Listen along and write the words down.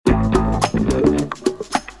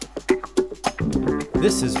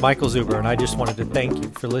This is Michael Zuber, and I just wanted to thank you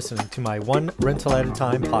for listening to my One Rental at a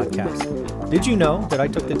Time podcast. Did you know that I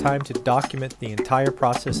took the time to document the entire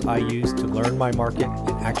process I used to learn my market and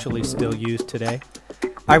actually still use today?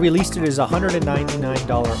 I released it as a $199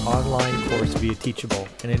 online course via Teachable,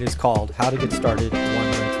 and it is called How to Get Started One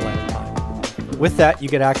Rental at a Time. With that, you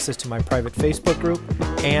get access to my private Facebook group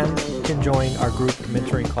and can join our group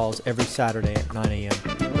mentoring calls every Saturday at 9 a.m.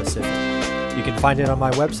 Pacific. You can find it on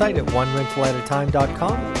my website at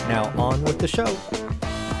onerentalatatime.com. Now on with the show.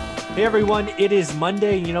 Hey everyone, it is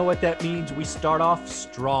Monday. You know what that means? We start off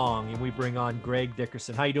strong and we bring on Greg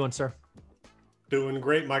Dickerson. How you doing, sir? Doing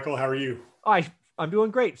great, Michael. How are you? I'm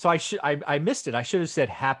doing great. So I missed it. I should have said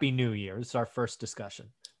Happy New Year. This is our first discussion.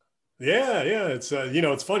 Yeah. It's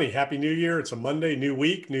it's funny. Happy New Year. It's a Monday, new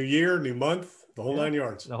week, new year, new month, the whole 9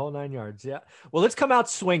 yards. The whole 9 yards. Yeah. Well, let's come out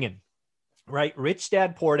swinging, right? Rich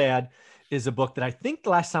Dad, Poor Dad is a book that I think the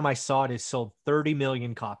last time I saw it is sold 30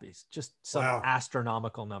 million copies, just some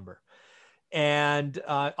astronomical number. And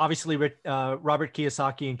obviously Robert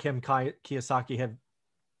Kiyosaki and Kim Kiyosaki have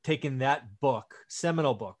taken that book,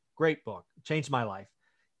 seminal book, great book, changed my life,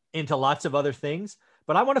 into lots of other things.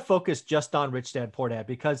 But I want to focus just on Rich Dad, Poor Dad,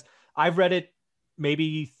 because I've read it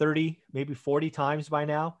maybe 30, maybe 40 times by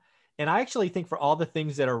now. And I actually think for all the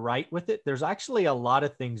things that are right with it, there's actually a lot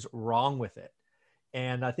of things wrong with it.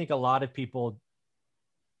 And I think a lot of people,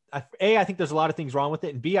 I think there's a lot of things wrong with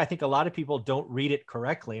it. And B, I think a lot of people don't read it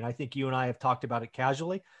correctly. And I think you and I have talked about it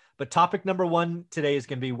casually. But topic number one today is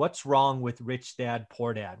going to be what's wrong with Rich Dad,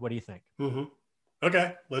 Poor Dad. What do you think? Mm-hmm.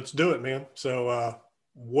 Okay, let's do it, man. So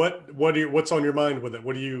what's on your mind with it?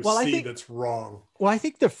 What do you see that's wrong? Well, I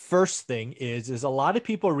think the first thing is a lot of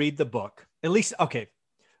people read the book, at least, okay.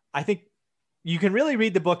 I think you can really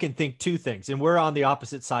read the book and think two things. And we're on the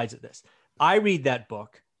opposite sides of this. I read that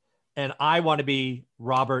book and I want to be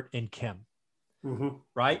Robert and Kim,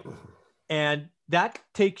 right? And that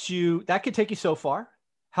could take you so far.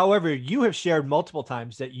 However, you have shared multiple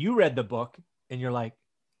times that you read the book and you're like,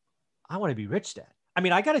 I want to be Rich Dad. I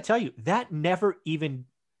mean, I got to tell you, that never even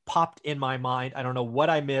popped in my mind. I don't know what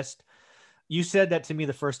I missed. You said that to me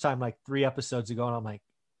the first time, like 3 episodes ago. And I'm like,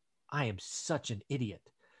 I am such an idiot.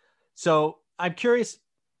 So I'm curious.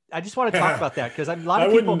 I just want to talk about that because a lot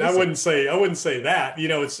of people. I wouldn't say that. You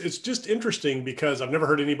know, it's just interesting because I've never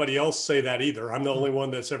heard anybody else say that either. I'm the only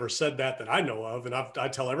one that's ever said that I know of, and I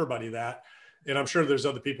tell everybody that. And I'm sure there's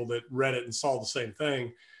other people that read it and saw the same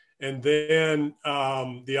thing. And then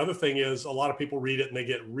the other thing is a lot of people read it and they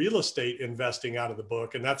get real estate investing out of the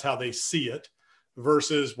book, and that's how they see it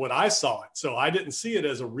versus what I saw it. So I didn't see it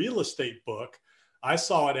as a real estate book. I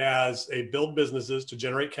saw it as a build businesses to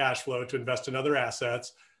generate cash flow, to invest in other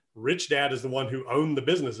assets. Rich Dad is the one who owned the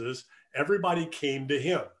businesses. Everybody came to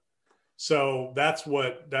him. So that's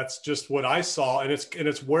just what I saw. And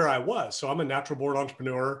it's where I was. So I'm a natural born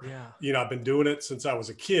entrepreneur. Yeah. You know, I've been doing it since I was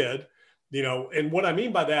a kid, you know, and what I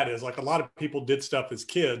mean by that is like a lot of people did stuff as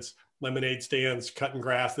kids, lemonade stands, cutting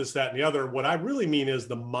grass, this, that, and the other. What I really mean is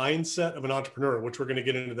the mindset of an entrepreneur, which we're going to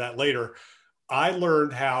get into that later. I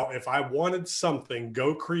learned how, if I wanted something,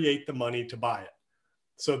 go create the money to buy it.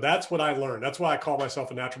 So that's what I learned. That's why I call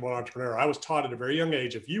myself a natural born entrepreneur. I was taught at a very young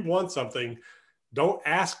age, if you want something, don't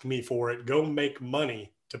ask me for it, go make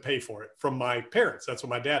money to pay for it, from my parents. That's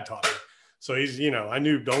what my dad taught me. So he's, you know, I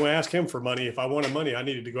knew, don't ask him for money. If I wanted money, I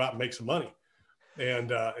needed to go out and make some money and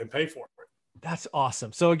pay for it. That's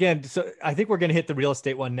awesome. So again, I think we're going to hit the real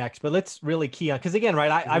estate one next, but let's really key on, because again,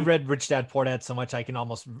 right, I've read Rich Dad, Poor Dad so much I can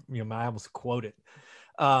almost, I almost quote it.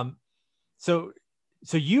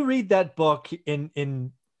 So you read that book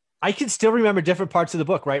in I can still remember different parts of the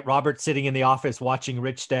book, right? Robert sitting in the office watching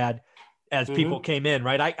Rich Dad as people came in,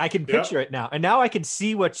 right? I can picture it now. And now I can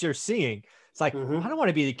see what you're seeing. It's like, I don't want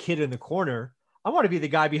to be the kid in the corner. I want to be the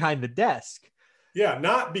guy behind the desk. Yeah,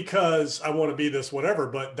 not because I want to be this whatever,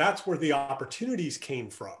 but that's where the opportunities came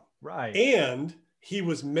from. Right. And he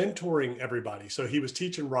was mentoring everybody. So he was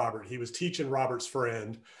teaching Robert. He was teaching Robert's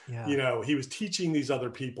friend. Yeah. You know, he was teaching these other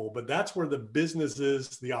people. But that's where the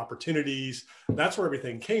businesses, the opportunities, that's where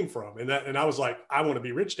everything came from. And I was like, I want to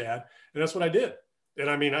be Rich Dad. And that's what I did. And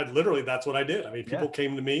I mean, that's what I did. I mean, people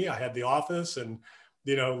came to me. I had the office and,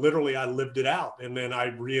 you know, literally I lived it out. And then I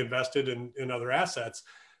reinvested in other assets.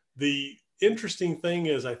 The interesting thing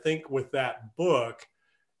is, I think with that book,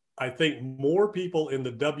 I think more people in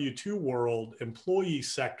the W-2 world, employee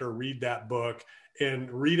sector, read that book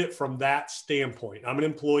and read it from that standpoint. I'm an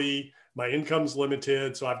employee, my income's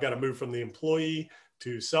limited, so I've got to move from the employee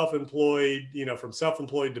to self-employed, you know, from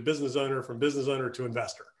self-employed to business owner, from business owner to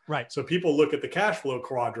investor. Right. So people look at the cash flow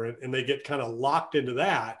quadrant and they get kind of locked into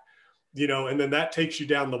that, you know, and then that takes you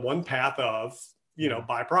down the one path of,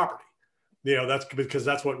 buy property. That's because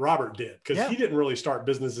that's what Robert did, because he didn't really start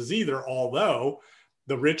businesses either, although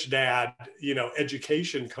the Rich Dad,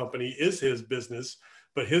 education company is his business,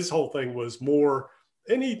 but his whole thing was more,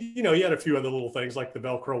 and he had a few other little things like the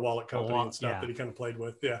Velcro wallet company and stuff that he kind of played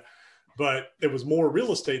with. Yeah. But it was more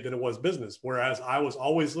real estate than it was business. Whereas I was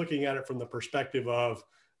always looking at it from the perspective of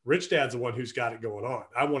Rich Dad's the one who's got it going on.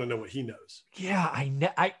 I want to know what he knows. Yeah.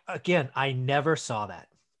 I never saw that.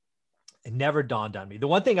 It never dawned on me. The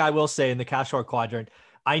one thing I will say in the cash flow quadrant,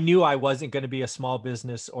 I knew I wasn't going to be a small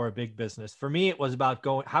business or a big business. For me, it was about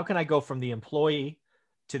how can I go from the employee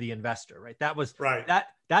to the investor, right? That was right.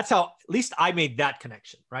 That's how, at least I made that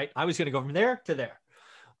connection, right? I was going to go from there to there.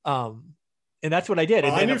 And that's what I did.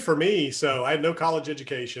 Well, I knew for me, so I had no college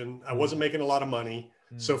education. I wasn't making a lot of money.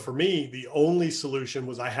 So for me, the only solution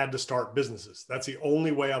was I had to start businesses. That's the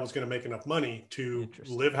only way I was going to make enough money to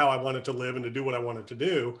live how I wanted to live and to do what I wanted to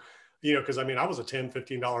do. Because I was a $10,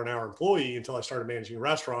 $15 an hour employee until I started managing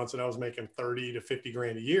restaurants, and I was making 30 to 50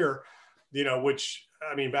 grand a year, which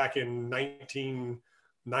back in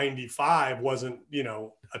 1995 wasn't,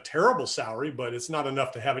 a terrible salary, but it's not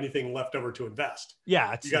enough to have anything left over to invest.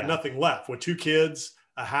 Yeah. You got nothing left with 2 kids,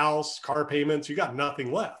 a house, car payments, you got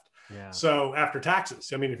nothing left. Yeah. So after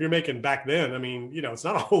taxes, if you're making back then, it's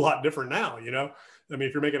not a whole lot different now,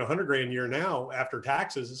 if you're making 100 grand a year now after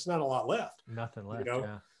taxes, it's not a lot left. Nothing left.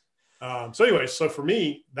 So for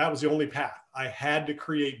me, that was the only path. I had to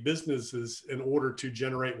create businesses in order to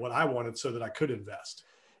generate what I wanted so that I could invest.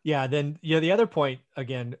 Yeah. Then, the other point,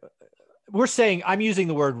 again, we're saying, I'm using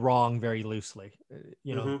the word wrong very loosely,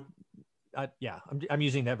 I'm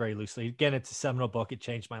using that very loosely. Again, it's a seminal book. It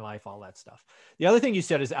changed my life, all that stuff. The other thing you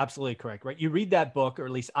said is absolutely correct, right? You read that book, or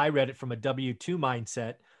at least I read it from a W-2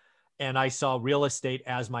 mindset, and I saw real estate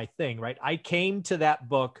as my thing, right? I came to that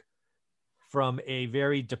book from a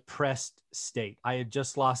very depressed state. I had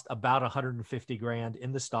just lost about 150 grand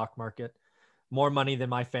in the stock market, more money than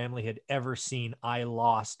my family had ever seen. I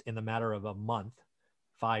lost in the matter of a month,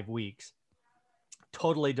 5 weeks,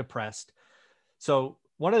 totally depressed. So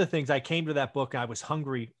one of the things, I came to that book, I was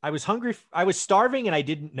hungry. I was starving, and I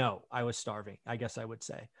didn't know I was starving, I guess I would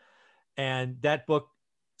say. And that book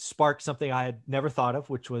sparked something I had never thought of,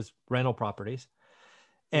 which was rental properties.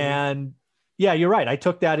 And yeah, you're right. I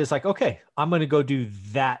took that as like, okay, I'm going to go do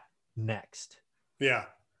that next. Yeah.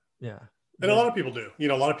 Yeah. And a lot of people do,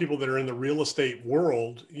 a lot of people that are in the real estate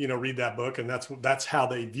world, read that book, and that's how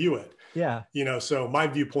they view it. Yeah. So my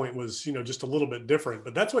viewpoint was, just a little bit different,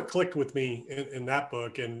 but that's what clicked with me in that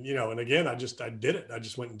book. And, and again, I did it. I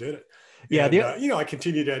just went and did it. Yeah. And, I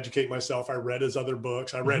continued to educate myself. I read his other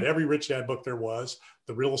books. I read every Rich Dad book there was,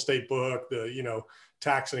 the real estate book, the,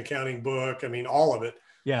 tax and accounting book. All of it.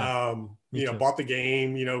 Yeah. Bought the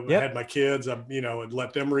game, had my kids, I'd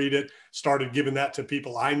let them read it, started giving that to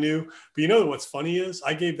people I knew. But what's funny is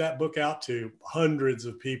I gave that book out to hundreds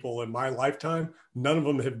of people in my lifetime. None of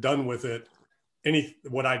them have done with it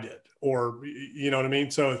what I did, or, you know what I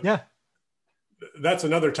mean? So yeah, that's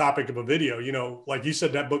another topic of a video, like you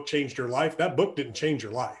said, that book changed your life. That book didn't change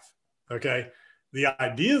your life. Okay. The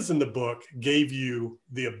ideas in the book gave you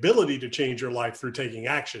the ability to change your life through taking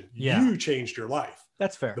action. Yeah. You changed your life.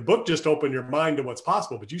 That's fair. The book just opened your mind to what's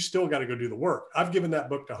possible, but you still got to go do the work. I've given that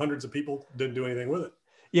book to hundreds of people, didn't do anything with it.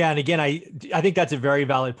 Yeah. And again, I think that's a very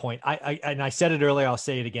valid point. I said it earlier, I'll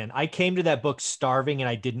say it again. I came to that book starving, and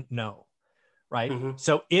I didn't know. Right.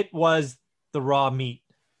 So it was the raw meat.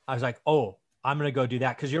 I was like, oh, I'm going to go do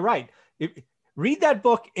that. Cause you're right. Read that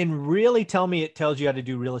book and really tell me it tells you how to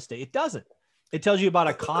do real estate. It doesn't. It tells you about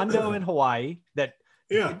a condo in Hawaii that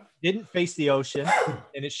didn't face the ocean,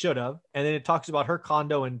 and it should have. And then it talks about her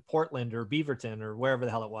condo in Portland or Beaverton or wherever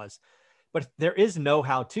the hell it was. But there is no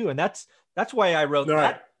how to. And that's why I wrote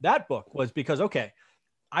that book, was because, okay,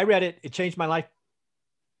 I read it. It changed my life.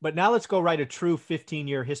 But now let's go write a true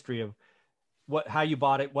 15-year history of how you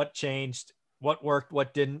bought it, what changed, what worked,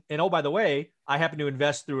 what didn't. And oh, by the way, I happen to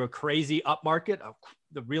invest through a crazy up market,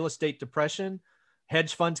 the real estate depression,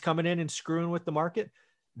 hedge funds coming in and screwing with the market.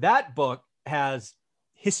 That book has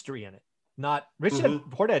history in it. Not Rich Dad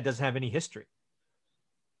Poor Dad doesn't have any history.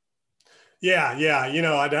 Yeah.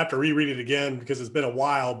 I'd have to reread it again because it's been a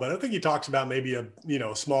while, but I think he talks about maybe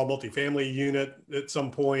a small multifamily unit at some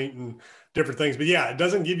point and different things. But yeah, it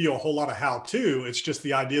doesn't give you a whole lot of how to. It's just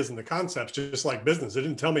the ideas and the concepts, just like business. It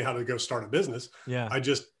didn't tell me how to go start a business. Yeah. I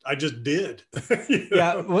just did.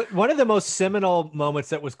 Yeah. One of the most seminal moments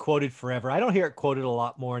that was quoted forever, I don't hear it quoted a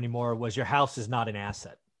lot more anymore, was your house is not an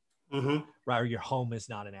asset. Right. Or your home is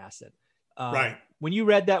not an asset. Right. When you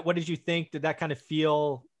read that, what did you think? Did that kind of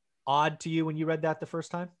feel odd to you when you read that the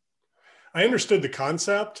first time? I understood the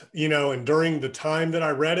concept, and during the time that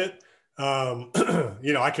I read it,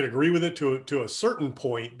 I could agree with it to a certain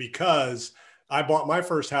point because I bought my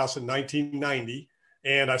first house in 1990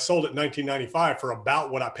 and I sold it in 1995 for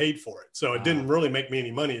about what I paid for it. So it didn't really make me any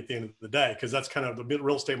money at the end of the day because that's kind of the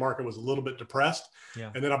real estate market was a little bit depressed. Yeah.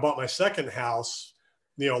 And then I bought my second house,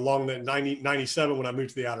 along the 97 when I moved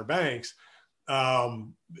to the Outer Banks.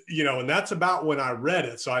 And that's about when I read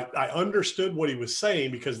it. So I understood what he was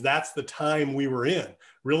saying because that's the time we were in.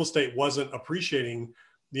 Real estate wasn't appreciating,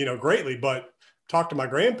 greatly, but talked to my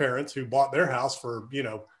grandparents who bought their house for,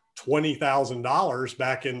 $20,000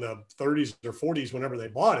 back in the 30s or 40s, whenever they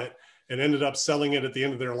bought it, and ended up selling it at the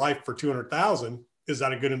end of their life for 200,000. Is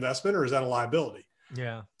that a good investment or is that a liability?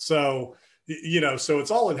 Yeah. So, so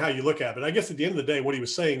it's all in how you look at it. I guess at the end of the day, what he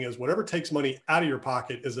was saying is whatever takes money out of your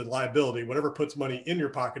pocket is a liability. Whatever puts money in your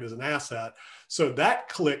pocket is an asset. So that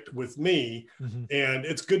clicked with me, and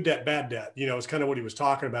it's good debt, bad debt. It's kind of what he was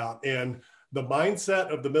talking about. And the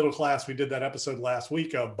mindset of the middle class, we did that episode last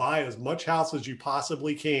week of buy as much house as you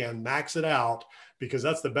possibly can, max it out, because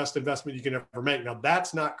that's the best investment you can ever make. Now,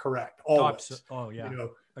 that's not correct always. Oh, yeah.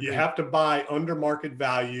 You have to buy under market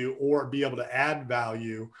value or be able to add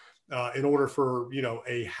value in order for,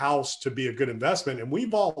 a house to be a good investment. And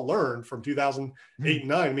we've all learned from 2008 and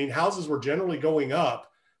 9, I mean, houses were generally going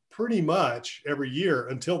up pretty much every year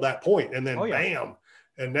until that point. And then bam.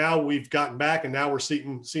 And now we've gotten back and now we're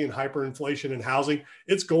seeing hyperinflation in housing.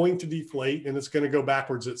 It's going to deflate and it's going to go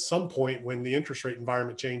backwards at some point when the interest rate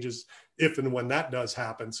environment changes, if and when that does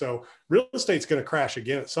happen. So real estate's going to crash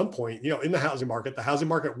again at some point, in the housing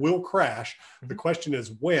market will crash. The question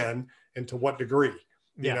is when and to what degree,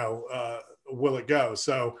 will it go?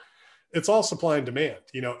 So it's all supply and demand.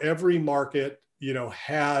 Every market,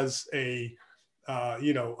 has a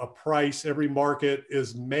price. Every market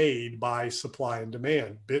is made by supply and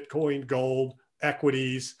demand, Bitcoin, gold,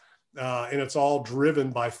 equities, and it's all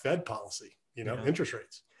driven by Fed policy, interest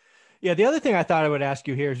rates. Yeah. The other thing I thought I would ask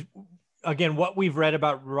you here is, again, what we've read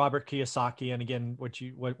about Robert Kiyosaki, and again,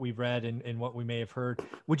 what we've read and what we may have heard,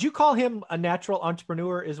 would you call him a natural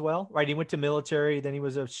entrepreneur as well? Right. He went to military, then he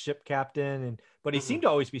was a ship captain, but he seemed to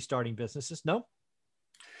always be starting businesses. No,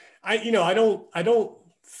 I don't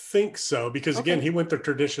think so, because again, he went the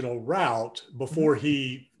traditional route before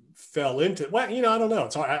he fell into, I don't know.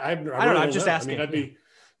 It's I don't know. I'm just asking. I mean,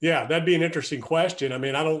 that'd be an interesting question. I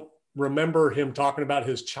mean, I don't remember him talking about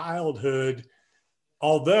his childhood,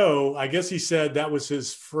 although I guess he said that was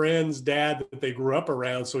his friend's dad that they grew up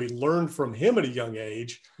around. So he learned from him at a young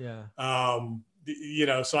age. Yeah.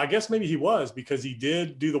 So I guess maybe he was, because he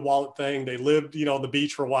did do the wallet thing. They lived, on the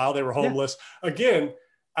beach for a while. They were homeless. Again,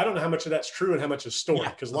 I don't know how much of that's true and how much is story,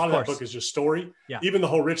 because a lot of that book is just story. Yeah. Even the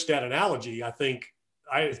whole rich dad analogy, I think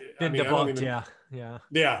I don't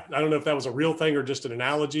know if that was a real thing or just an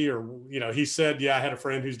analogy, or, he said, I had a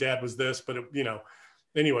friend whose dad was this, but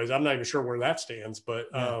anyways, I'm not even sure where that stands, but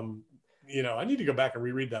I need to go back and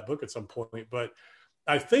reread that book at some point. But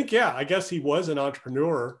I think, I guess he was an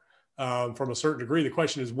entrepreneur from a certain degree. The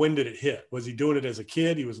question is, when did it hit? Was he doing it as a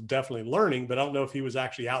kid? He was definitely learning, but I don't know if he was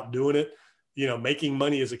actually out doing it, making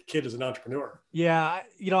money as a kid, as an entrepreneur. Yeah.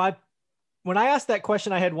 When I asked that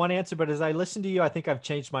question, I had one answer, but as I listened to you, I think I've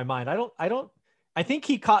changed my mind. I think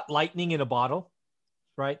he caught lightning in a bottle,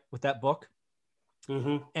 right? With that book.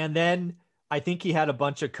 And then I think he had a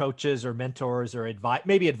bunch of coaches or mentors or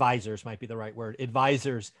maybe advisors might be the right word,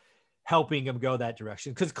 advisors helping him go that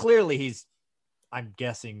direction. Because clearly he's, I'm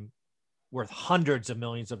guessing, worth hundreds of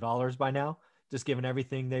millions of dollars by now, just given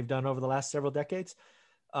everything they've done over the last several decades.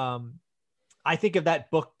 I think if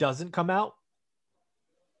that book doesn't come out,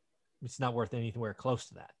 it's not worth anywhere close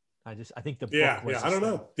to that. I think the book was I don't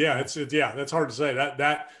know. That's hard to say.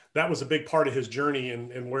 That was a big part of his journey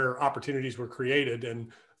and where opportunities were created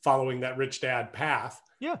and following that rich dad path.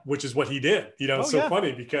 Yeah. Which is what he did. It's so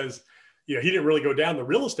funny because he didn't really go down the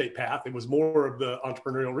real estate path. It was more of the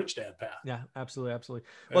entrepreneurial rich dad path. Yeah, absolutely.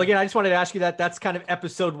 Well, again, I just wanted to ask you that. That's kind of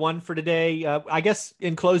episode 1 for today. I guess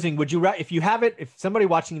in closing, would you, if somebody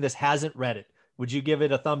watching this hasn't read it, would you give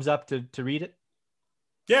it a thumbs up to read it?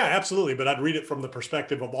 Yeah, absolutely. But I'd read it from the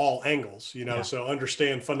perspective of all angles, so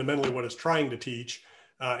understand fundamentally what it's trying to teach.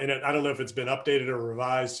 And I don't know if it's been updated or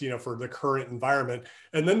revised, for the current environment.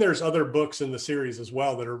 And then there's other books in the series as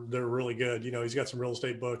well that are really good. He's got some real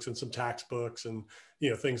estate books and some tax books and,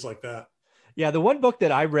 things like that. Yeah. The one book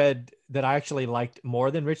that I read that I actually liked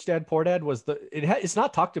more than Rich Dad, Poor Dad was it's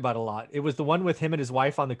not talked about a lot. It was the one with him and his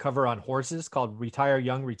wife on the cover on horses called Retire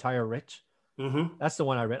Young, Retire Rich. That's the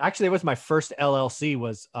one I read. Actually, it was my first LLC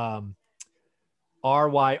was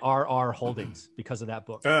RYRR Holdings because of that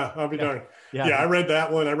book. I'll be darned. Yeah. I read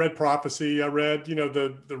that one. I read Prophecy. I read,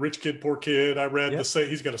 the Rich Kid, Poor Kid. I read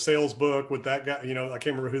he's got a sales book with that guy. I can't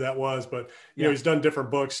remember who that was, but he's done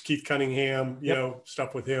different books. Keith Cunningham,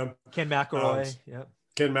 stuff with him. Ken McElroy.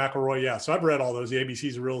 Ken McElroy. Yeah. So I've read all those, the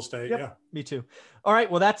ABCs of real estate. Yep, yeah. Me too. All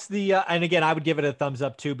right. Well, that's the, and again, I would give it a thumbs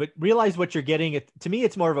up too, but realize what you're getting. To me,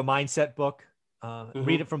 it's more of a mindset book.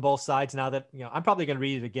 Read it from both sides. Now that, I'm probably going to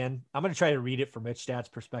read it again. I'm going to try to read it from Rich Dad's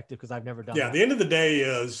perspective because I've never done that. The end of the day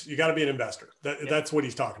is you got to be an investor. That's what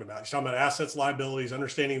he's talking about. He's talking about assets, liabilities,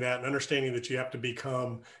 understanding that, and understanding that you have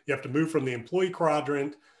to move from the employee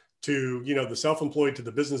quadrant to, the self-employed, to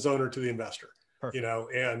the business owner, to the investor. Perfect.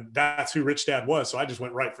 And that's who Rich Dad was. So I just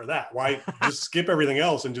went right for that. Why just skip everything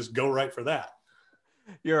else and just go right for that?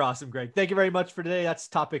 You're awesome, Greg. Thank you very much for today. That's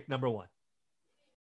topic number 1.